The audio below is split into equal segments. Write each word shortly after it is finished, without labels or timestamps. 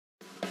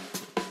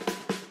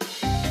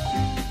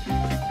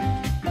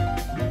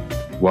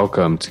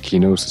Welcome to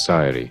Kino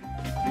Society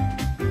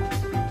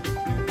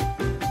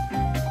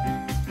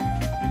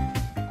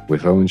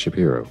with Owen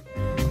Shapiro.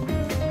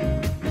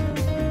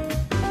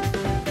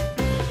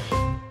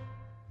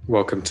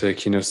 Welcome to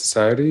Kino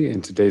Society.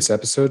 In today's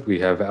episode, we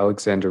have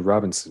Alexander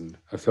Robinson,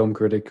 a film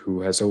critic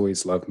who has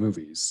always loved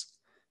movies.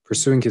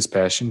 Pursuing his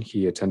passion,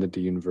 he attended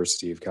the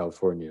University of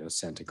California,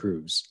 Santa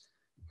Cruz,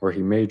 where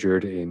he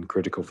majored in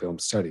critical film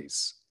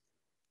studies.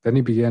 Then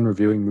he began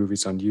reviewing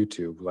movies on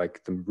YouTube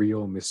like The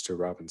Real Mr.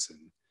 Robinson,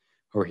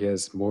 where he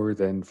has more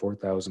than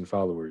 4,000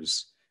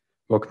 followers.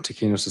 Welcome to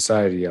Kino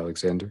Society,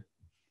 Alexander.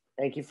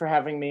 Thank you for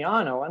having me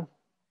on, Owen.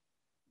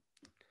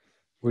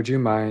 Would you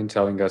mind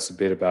telling us a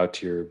bit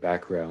about your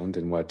background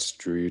and what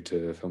drew you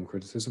to film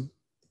criticism?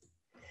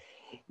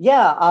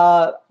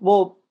 Yeah,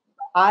 well,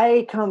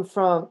 I come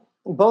from,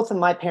 both of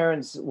my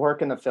parents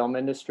work in the film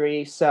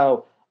industry,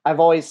 so I've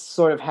always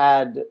sort of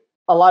had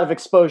a lot of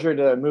exposure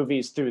to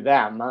movies through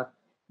them.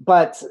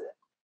 But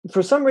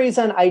for some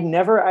reason, I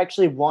never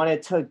actually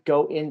wanted to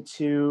go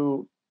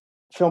into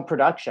film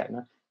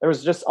production. There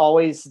was just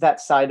always that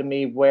side of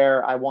me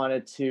where I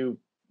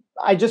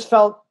just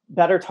felt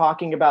better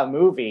talking about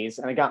movies,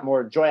 and I got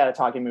more joy out of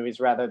talking movies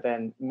rather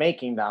than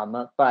making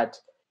them.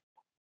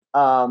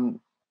 And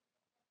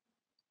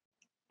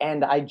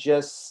I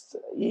just,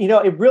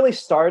 it really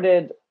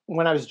started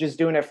when I was just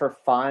doing it for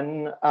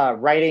fun,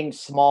 writing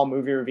small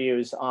movie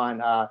reviews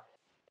on,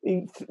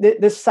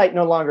 this site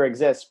no longer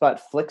exists,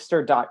 but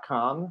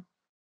Flickster.com.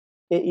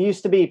 It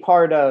used to be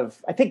part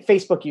of, I think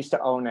Facebook used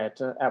to own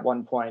it at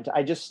one point.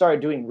 I just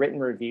started doing written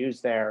reviews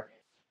there.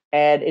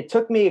 And it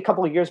took me a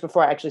couple of years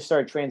before I actually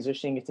started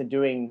transitioning into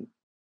doing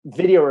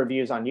video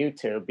reviews on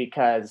YouTube,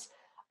 because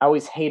I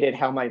always hated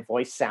how my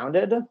voice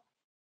sounded.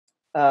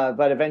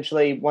 But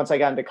eventually, once I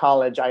got into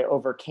college, I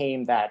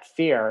overcame that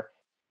fear.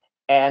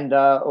 And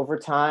over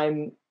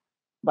time,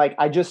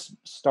 I just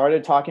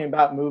started talking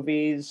about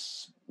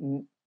movies,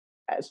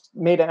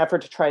 made an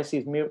effort to try to see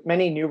as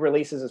many new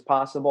releases as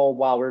possible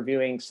while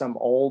reviewing some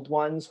old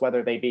ones,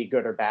 whether they be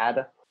good or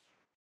bad.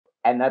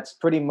 And that's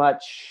pretty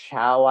much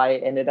how I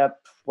ended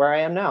up where I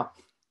am now.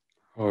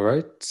 All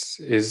right.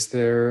 Is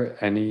there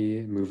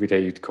any movie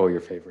that you'd call your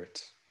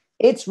favorite?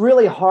 It's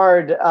really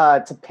hard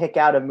to pick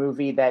out a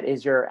movie that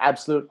is your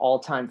absolute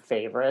all-time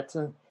favorite.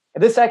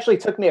 This actually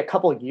took me a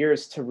couple of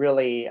years to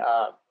really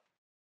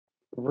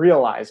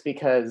realize,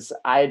 because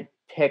I had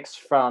picks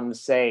from,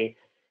 say,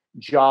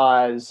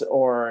 Jaws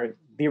or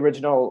the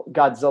original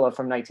Godzilla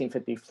from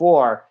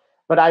 1954.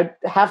 But I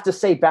have to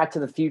say Back to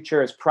the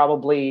Future is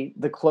probably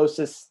the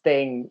closest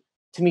thing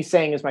to me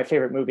saying is my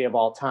favorite movie of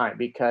all time,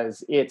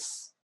 because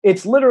it's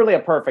literally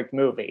a perfect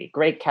movie.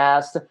 Great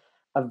cast,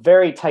 a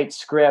very tight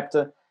script,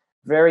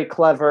 very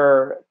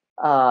clever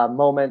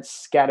moments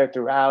scattered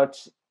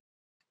throughout.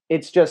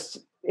 It's just,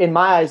 in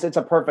my eyes, it's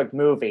a perfect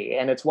movie,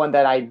 and it's one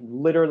that I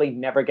literally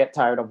never get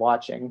tired of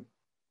watching.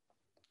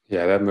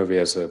 Yeah, that movie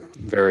has a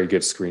very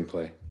good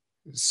screenplay.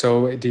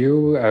 So do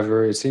you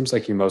ever, it seems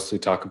like you mostly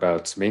talk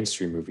about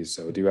mainstream movies,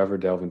 so do you ever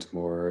delve into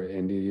more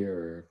indie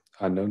or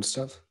unknown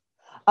stuff?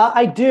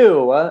 I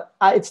do.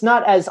 It's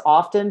not as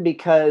often,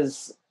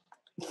 because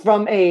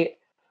from a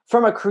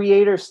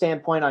creator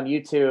standpoint on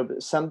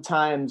YouTube,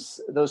 sometimes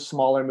those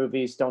smaller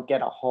movies don't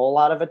get a whole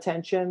lot of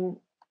attention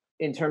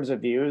in terms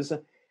of views.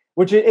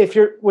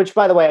 Which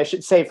by the way, I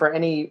should say, for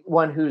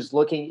anyone who's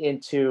looking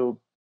into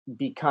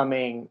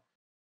becoming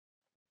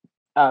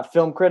a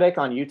film critic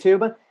on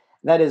YouTube,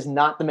 that is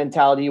not the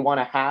mentality you want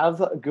to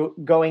have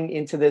going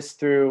into this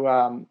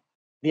through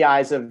the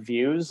eyes of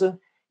views.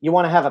 You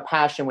want to have a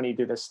passion when you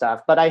do this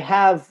stuff. But I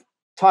have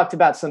talked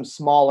about some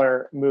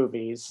smaller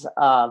movies.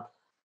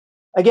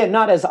 Again,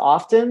 not as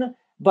often,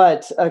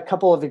 but a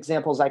couple of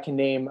examples I can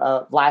name.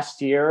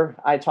 Last year,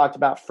 I talked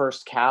about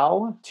First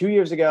Cow. 2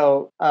 years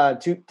ago,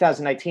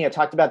 2019, I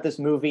talked about this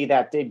movie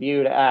that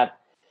debuted at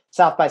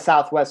South by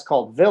Southwest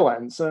called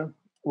Villains,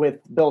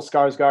 with Bill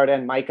Skarsgård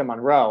and Micah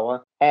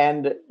Monroe.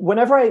 And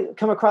whenever I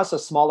come across a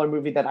smaller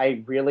movie that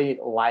I really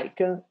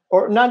like,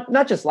 or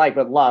not just like,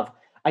 but love,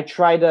 I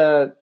try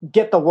to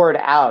get the word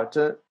out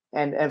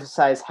and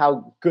emphasize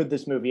how good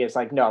this movie is.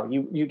 Like, no,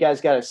 you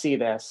guys got to see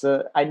this.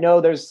 I know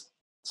there's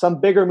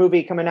some bigger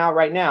movie coming out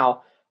right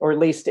now, or at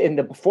least in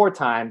the before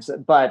times,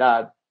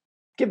 but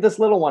give this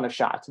little one a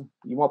shot.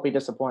 You won't be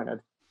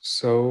disappointed.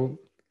 So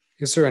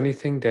is there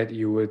anything that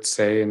you would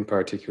say in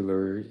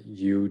particular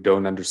you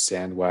don't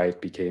understand why it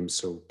became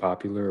so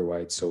popular or why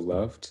it's so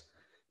loved?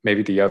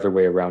 Maybe the other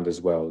way around as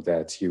well,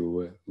 that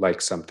you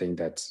like something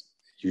that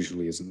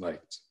usually isn't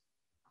liked.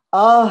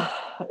 Uh,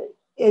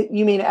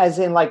 you mean as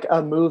in like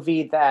a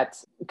movie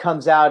that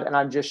comes out and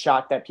I'm just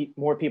shocked that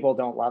more people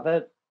don't love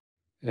it?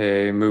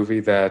 A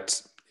movie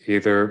that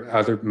either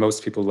other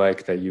most people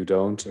like that you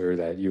don't, or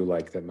that you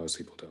like that most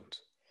people don't.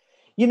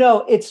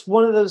 It's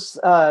one of those.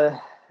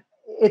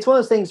 It's one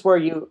of those things where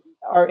you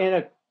are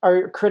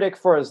a critic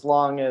for as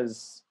long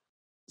as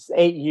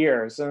 8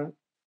 years,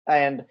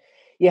 and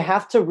you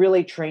have to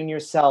really train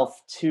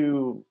yourself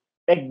to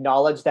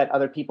acknowledge that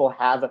other people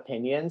have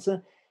opinions,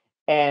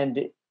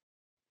 and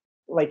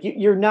like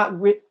you're not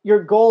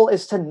your goal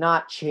is to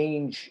not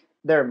change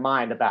their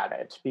mind about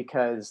it,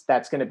 because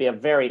that's going to be a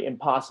very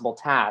impossible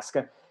task.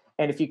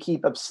 And if you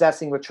keep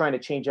obsessing with trying to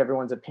change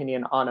everyone's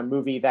opinion on a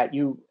movie that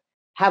you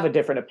have a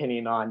different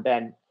opinion on,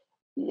 then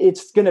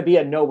it's going to be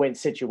a no-win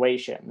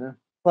situation.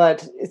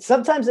 But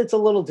sometimes it's a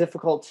little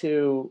difficult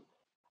to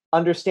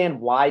understand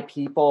why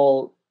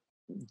people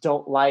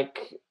don't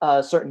like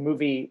a certain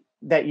movie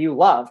that you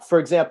love. For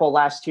example,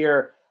 last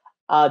year,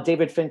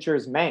 David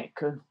Fincher's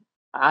Mank.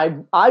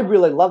 I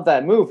really love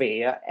that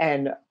movie,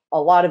 and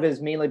a lot of it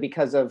is mainly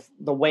because of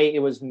the way it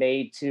was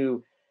made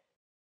to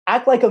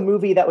act like a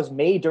movie that was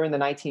made during the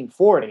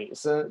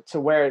 1940s, to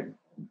where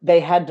they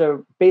had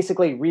to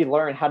basically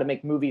relearn how to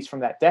make movies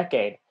from that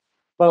decade.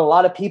 But a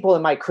lot of people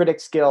in my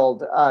Critics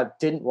Guild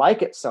didn't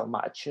like it so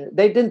much.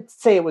 They didn't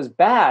say it was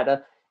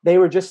bad. They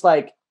were just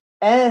like,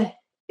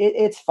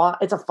 it's fine.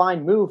 It's a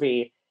fine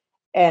movie.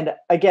 And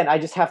again, I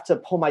just have to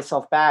pull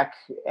myself back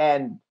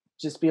and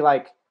just be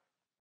like,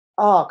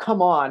 oh,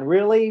 come on,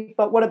 really?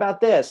 But what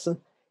about this?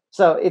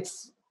 So it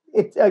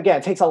again,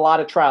 it takes a lot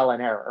of trial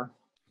and error.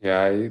 Yeah,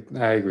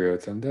 I agree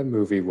with them. That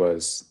movie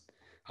was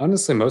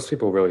honestly, most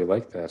people really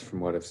liked that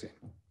from what I've seen.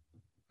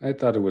 I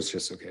thought it was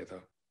just okay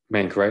though.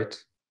 Mank,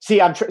 right? See,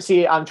 I'm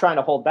trying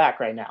to hold back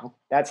right now.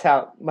 That's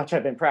how much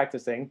I've been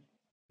practicing.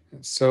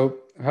 So,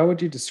 how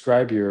would you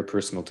describe your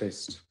personal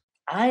taste?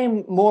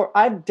 I'm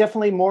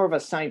definitely more of a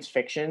science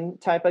fiction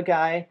type of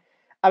guy.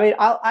 I mean,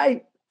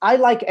 I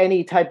like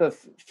any type of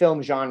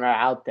film genre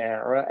out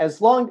there. As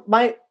long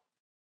my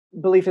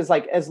belief is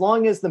like, as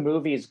long as the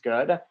movie is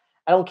good,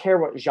 I don't care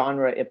what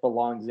genre it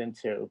belongs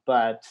into.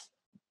 But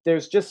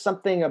there's just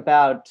something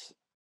about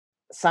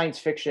science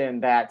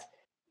fiction that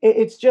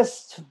it's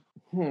just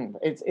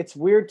it's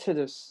weird to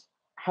just,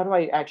 how do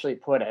I actually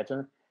put it?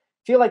 I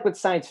feel like with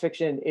science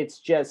fiction, it's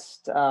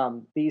just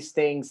these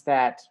things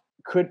that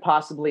could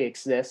possibly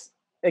exist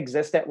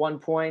at one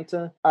point.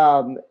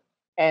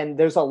 And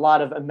there's a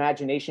lot of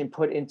imagination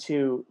put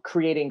into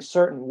creating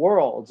certain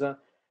worlds,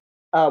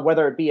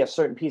 whether it be a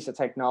certain piece of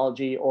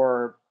technology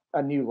or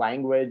a new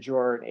language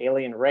or an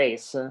alien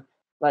race.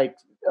 Like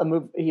a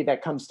movie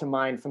that comes to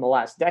mind from the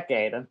last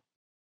decade,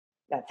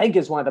 I think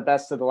is one of the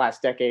best of the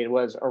last decade,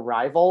 was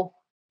Arrival.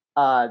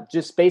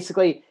 Just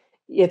basically,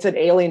 it's an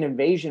alien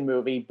invasion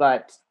movie,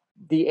 but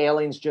the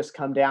aliens just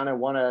come down and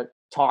want to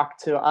talk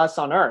to us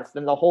on Earth.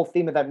 And the whole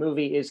theme of that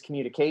movie is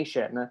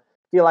communication. I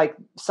feel like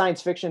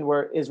science fiction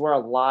is where a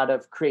lot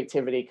of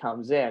creativity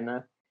comes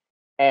in.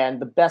 And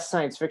the best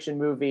science fiction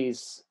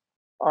movies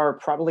are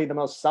probably the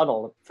most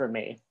subtle for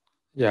me.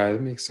 Yeah,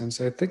 it makes sense.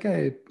 I think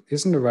I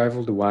isn't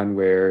Arrival the one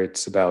where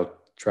it's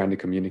about trying to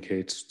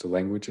communicate the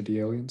language of the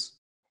aliens?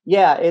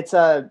 Yeah, it's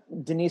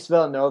Denis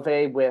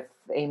Villeneuve with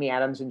Amy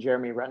Adams and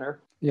Jeremy Renner.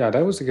 Yeah,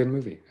 that was a good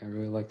movie. I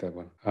really like that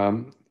one.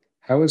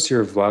 How has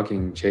your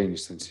vlogging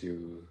changed since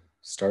you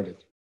started?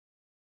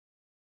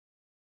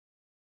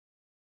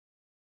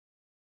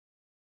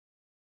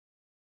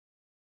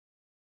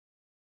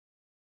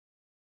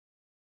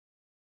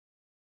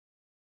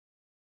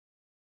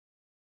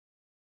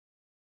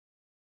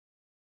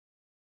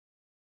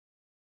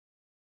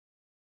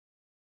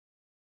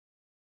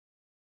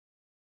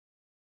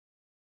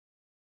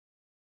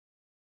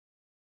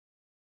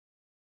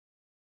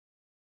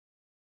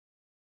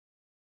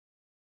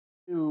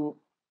 To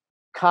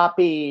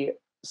copy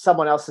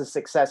someone else's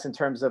success in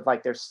terms of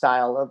like their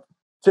style of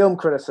film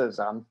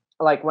criticism.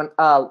 Like when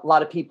a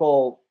lot of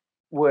people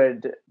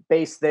would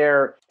base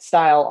their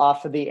style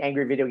off of the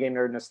Angry Video Game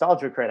Nerd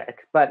Nostalgia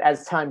Critic, but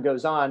as time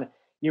goes on,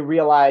 you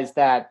realize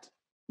that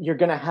you're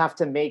going to have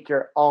to make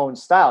your own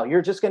style.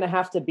 You're just going to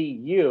have to be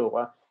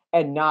you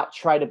and not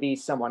try to be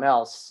someone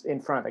else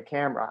in front of the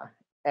camera.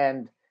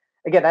 And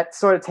again, that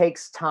sort of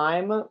takes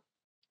time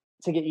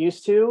to get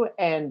used to,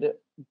 and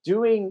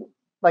doing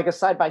like a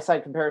side by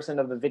side comparison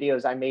of the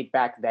videos I made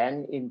back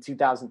then in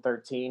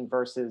 2013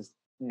 versus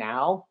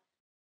now,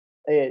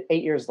 8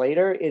 years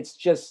later,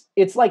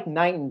 it's like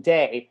night and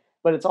day.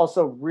 But it's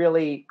also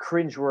really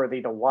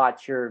cringeworthy to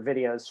watch your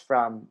videos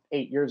from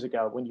 8 years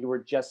ago when you were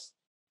just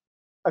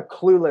a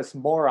clueless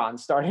moron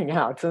starting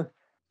out.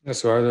 Yeah,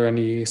 so are there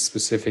any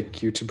specific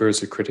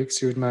YouTubers or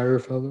critics you admire or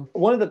follow?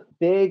 One of the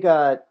big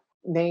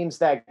names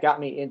that got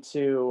me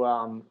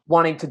into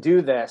wanting to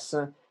do this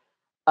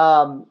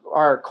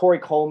are Corey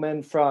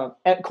Coleman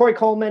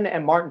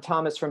and Martin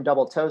Thomas from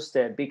Double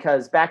Toasted,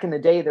 because back in the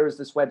day there was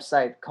this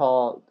website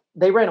called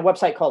they ran a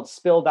website called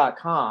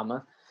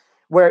spill.com,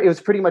 where it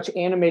was pretty much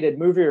animated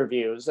movie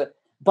reviews,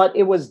 but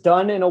it was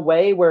done in a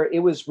way where it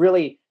was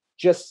really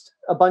just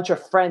a bunch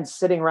of friends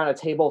sitting around a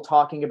table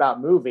talking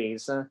about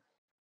movies,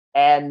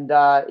 and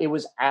it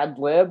was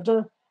ad-libbed.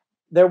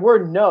 There were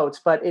notes,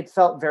 but it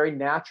felt very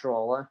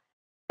natural,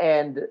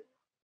 and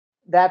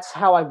that's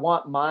how I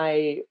want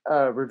my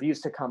reviews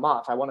to come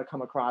off. I want to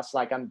come across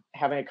like I'm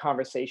having a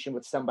conversation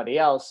with somebody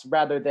else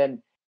rather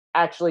than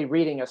actually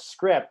reading a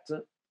script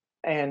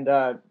and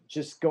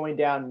just going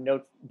down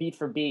note beat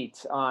for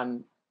beat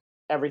on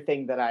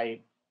everything that I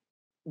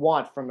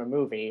want from a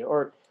movie,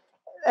 or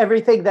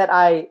everything that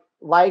I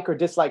like or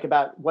dislike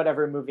about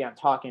whatever movie I'm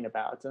talking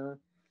about.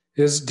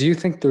 Do you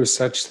think there's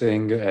such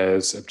thing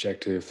as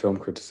objective film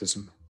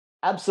criticism?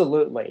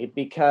 Absolutely,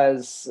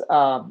 because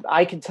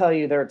I can tell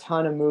you there are a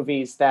ton of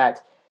movies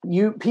that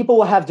people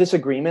will have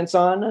disagreements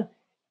on,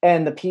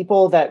 and the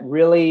people that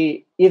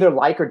really either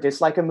like or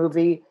dislike a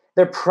movie,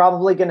 they're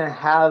probably going to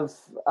have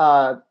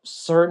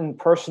certain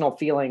personal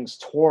feelings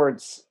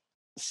towards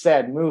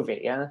said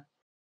movie.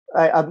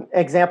 An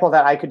example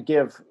that I could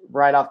give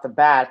right off the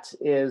bat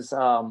is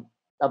A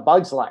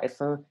Bug's Life.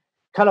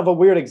 Kind of a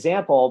weird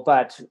example,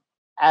 but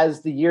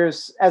as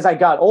I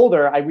got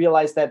older, I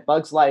realized that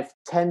Bug's Life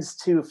tends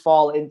to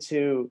fall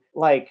into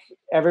like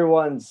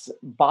everyone's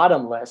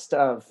bottom list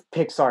of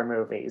Pixar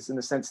movies in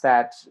the sense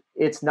that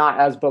it's not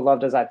as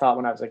beloved as I thought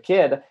when I was a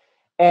kid.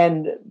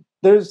 And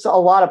there's a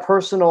lot of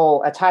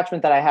personal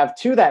attachment that I have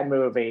to that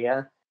movie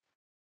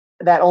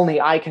that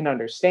only I can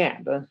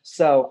understand.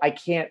 So I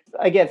can't,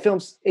 again,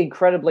 film's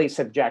incredibly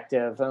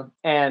subjective,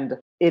 and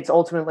it's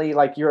ultimately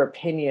like your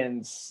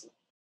opinions,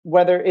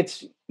 whether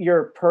it's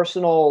your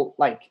personal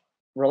like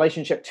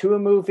relationship to a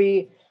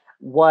movie,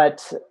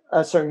 what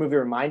a certain movie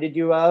reminded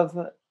you of,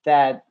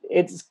 that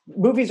it's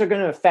movies are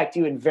going to affect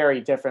you in very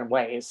different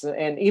ways.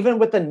 And even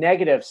with the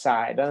negative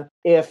side,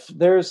 if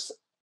there's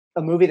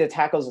a movie that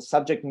tackles a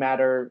subject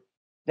matter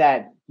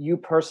that you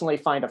personally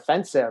find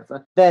offensive,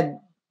 then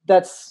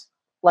that's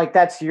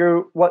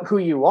who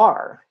you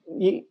are.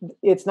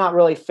 It's not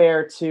really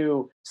fair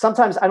to,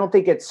 sometimes I don't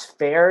think it's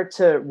fair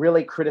to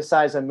really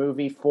criticize a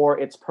movie for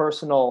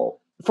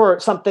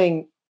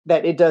something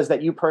that it does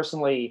that you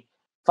personally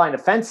find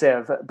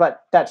offensive,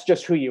 but that's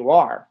just who you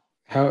are.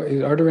 How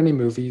are there any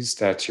movies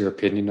that your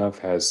opinion of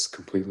has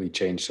completely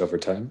changed over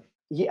time?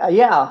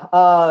 Yeah.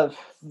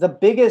 The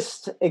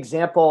biggest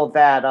example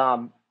that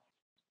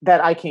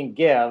I can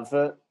give,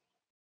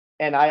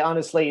 and I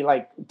honestly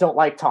don't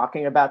like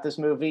talking about this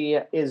movie,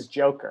 is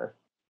Joker.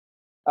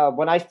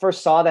 When I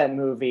first saw that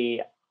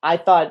movie, I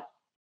thought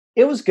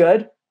it was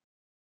good.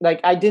 Like,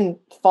 I didn't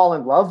fall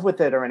in love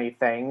with it or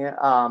anything.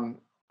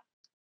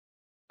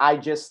 I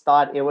just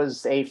thought it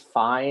was a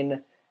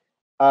fine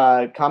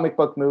comic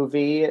book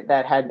movie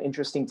that had an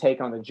interesting take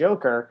on the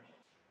Joker.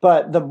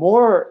 But the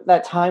more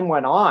that time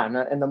went on,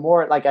 and the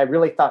more like I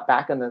really thought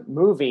back on the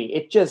movie,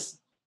 it just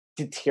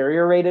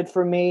deteriorated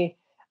for me.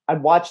 I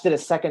watched it a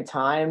second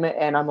time,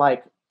 and I'm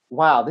like,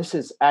 wow, this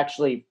is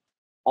actually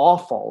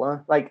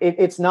awful. Like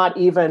it's not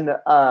even.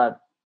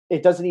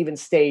 It doesn't even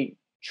stay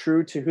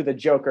true to who the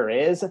Joker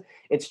is.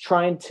 It's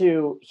trying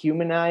to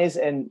humanize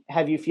and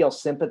have you feel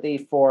sympathy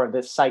for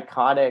this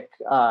psychotic,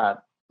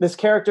 this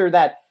character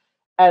that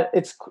at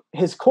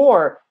his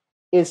core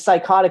is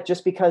psychotic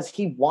just because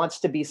he wants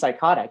to be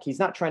psychotic. He's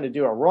not trying to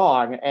do a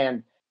wrong.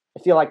 And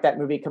I feel like that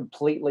movie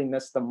completely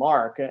missed the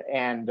mark.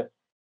 And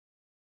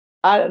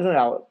I don't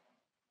know.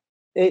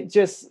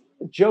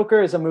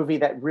 Joker is a movie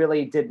that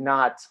really did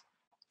not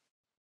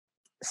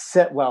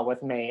sit well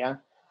with me.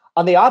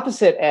 On the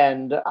opposite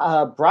end,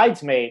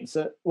 Bridesmaids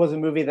was a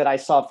movie that I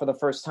saw for the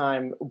first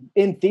time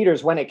in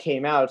theaters when it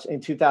came out in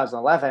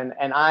 2011,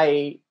 and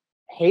I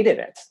hated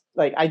it.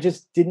 Like, I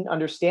just didn't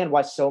understand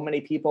why so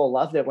many people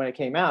loved it when it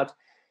came out.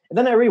 And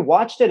then I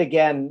rewatched it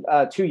again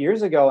 2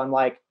 years ago. I'm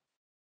like,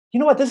 you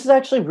know what? This is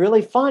actually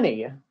really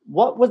funny.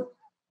 What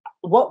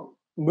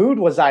mood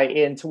was I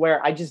in to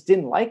where I just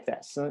didn't like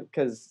this?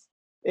 Because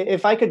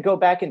if I could go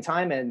back in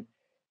time and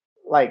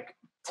like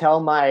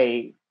tell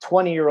my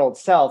 20-year-old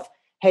self,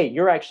 hey,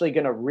 you're actually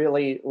going to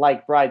really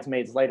like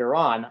Bridesmaids later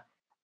on,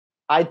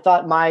 I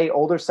thought my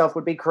older self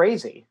would be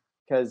crazy,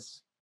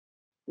 because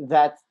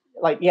that's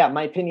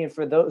my opinion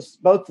for both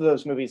of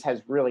those movies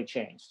has really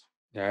changed.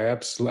 Yeah,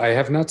 I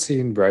have not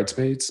seen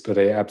Bridesmaids, but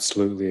I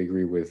absolutely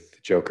agree with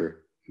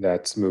Joker.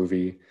 That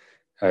movie,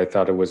 I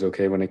thought it was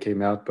okay when it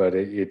came out, but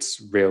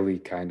it's really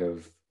kind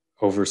of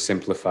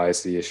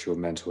oversimplifies the issue of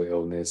mental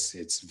illness.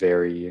 It's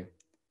very,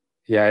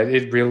 yeah,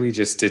 it really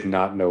just did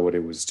not know what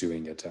it was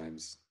doing at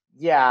times.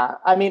 Yeah,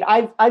 I mean,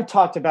 I've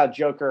talked about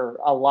Joker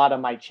a lot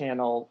on my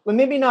channel. Well,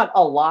 maybe not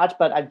a lot,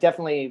 but I've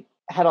definitely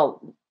had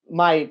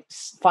my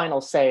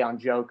final say on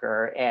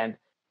Joker. And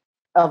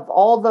of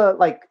all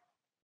the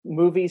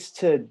movies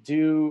to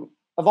do,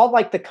 of all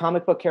the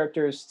comic book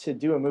characters to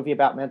do a movie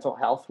about mental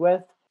health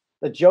with,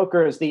 the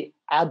Joker is the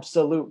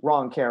absolute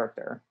wrong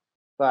character.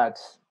 But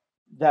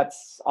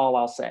that's all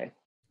I'll say.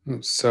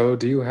 So,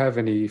 do you have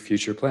any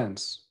future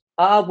plans?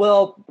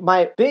 Well,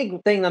 my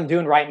big thing I'm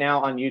doing right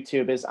now on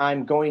YouTube is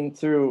I'm going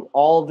through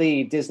all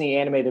the Disney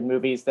animated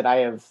movies that I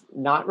have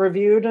not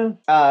reviewed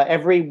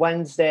every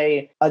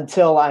Wednesday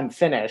until I'm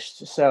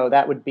finished. So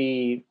that would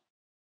be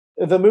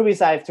the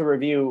movies I have to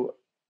review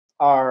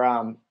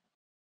are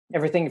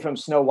everything from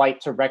Snow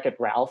White to Wreck-It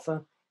Ralph.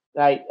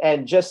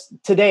 And just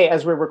today,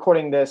 as we're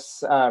recording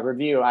this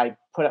review, I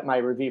put up my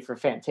review for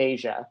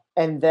Fantasia.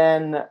 And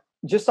then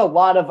just a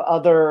lot of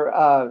other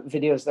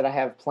videos that I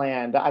have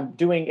planned. I'm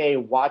doing a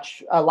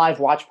live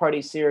watch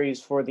party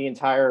series for the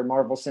entire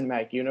Marvel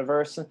Cinematic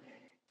Universe,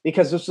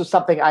 because this was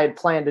something I had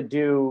planned to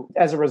do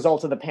as a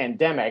result of the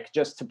pandemic,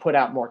 just to put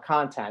out more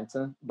content,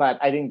 but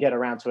I didn't get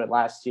around to it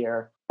last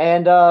year.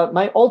 And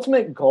my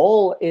ultimate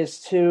goal is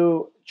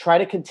to try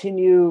to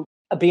continue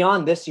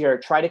beyond this year,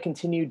 try to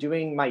continue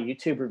doing my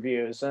YouTube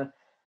reviews,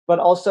 but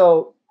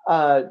also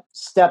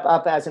step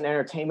up as an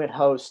entertainment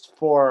host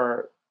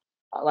for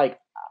like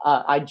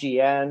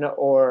IGN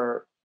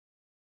or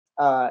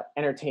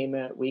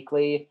Entertainment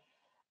Weekly.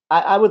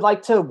 I would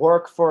like to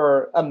work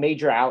for a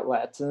major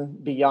outlet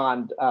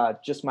beyond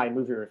just my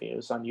movie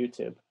reviews on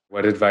YouTube.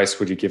 What advice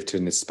would you give to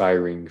an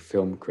aspiring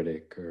film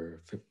critic or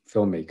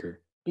filmmaker?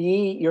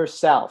 Be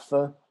yourself.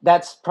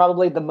 That's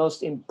probably the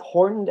most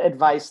important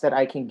advice that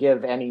I can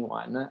give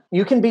anyone.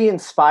 You can be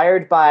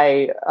inspired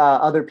by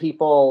other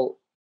people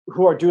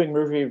who are doing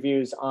movie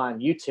reviews on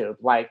YouTube,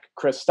 like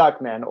Chris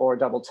Stuckman or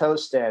Double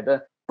Toasted,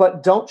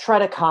 but don't try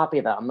to copy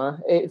them.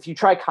 If you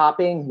try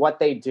copying what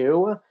they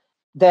do,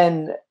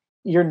 then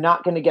you're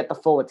not going to get the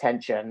full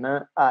attention.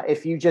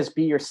 If you just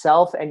be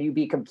yourself and you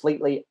be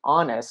completely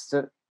honest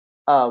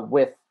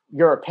with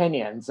your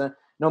opinions,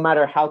 no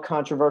matter how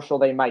controversial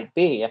they might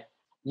be,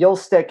 you'll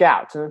stick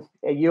out.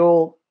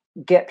 You'll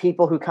get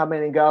people who come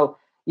in and go,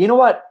 you know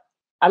what?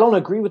 I don't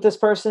agree with this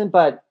person,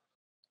 but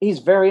he's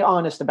very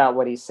honest about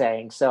what he's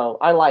saying. So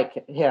I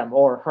like him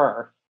or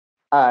her.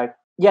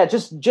 Yeah,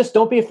 just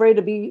don't be afraid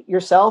to be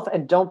yourself,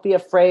 and don't be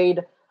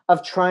afraid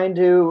of trying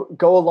to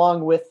go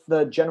along with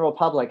the general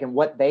public and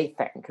what they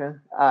think.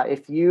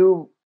 If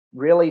you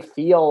really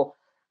feel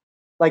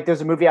like there's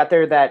a movie out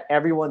there that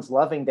everyone's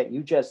loving that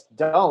you just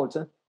don't,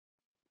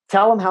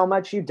 tell them how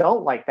much you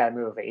don't like that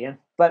movie.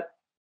 But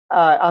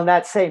on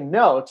that same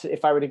note,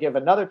 if I were to give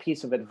another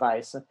piece of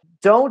advice,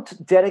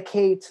 don't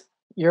dedicate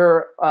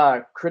your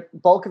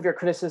bulk of your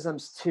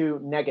criticisms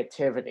to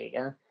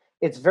negativity.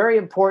 It's very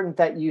important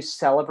that you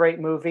celebrate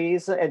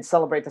movies and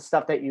celebrate the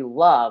stuff that you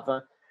love,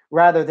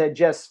 rather than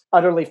just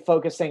utterly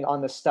focusing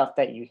on the stuff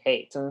that you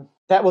hate.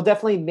 That will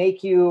definitely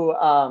make you,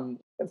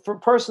 for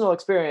personal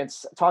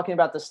experience, talking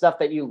about the stuff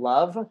that you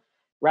love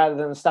rather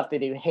than the stuff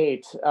that you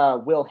hate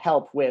will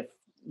help with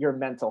your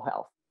mental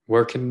health.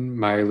 Where can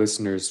my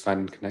listeners find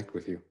and connect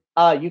with you?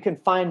 You can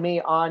find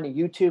me on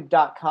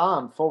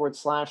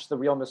youtube.com/The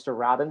Real Mr.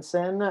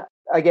 Robinson.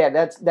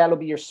 Again, that'll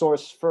be your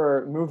source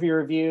for movie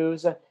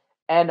reviews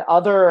and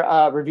other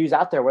reviews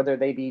out there, whether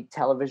they be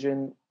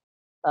television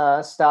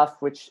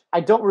stuff, which I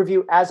don't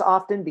review as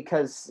often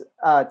because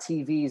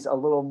TV's a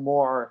little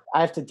more, I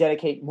have to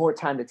dedicate more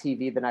time to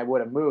TV than I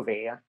would a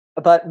movie.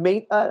 But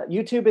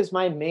YouTube is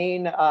my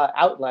main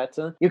outlet.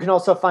 You can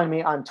also find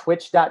me on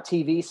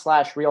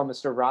twitch.tv/Real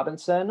Mr.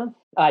 Robinson.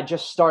 I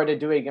just started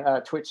doing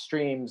Twitch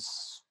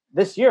streams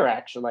this year,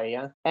 actually.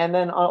 And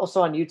then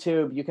also on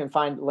YouTube, you can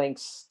find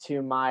links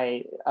to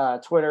my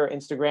Twitter,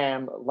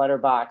 Instagram,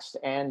 Letterboxd,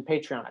 and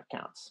Patreon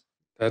accounts.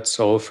 That's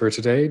all for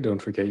today.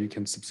 Don't forget you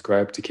can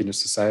subscribe to Kino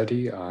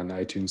Society on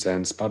iTunes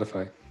and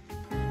Spotify.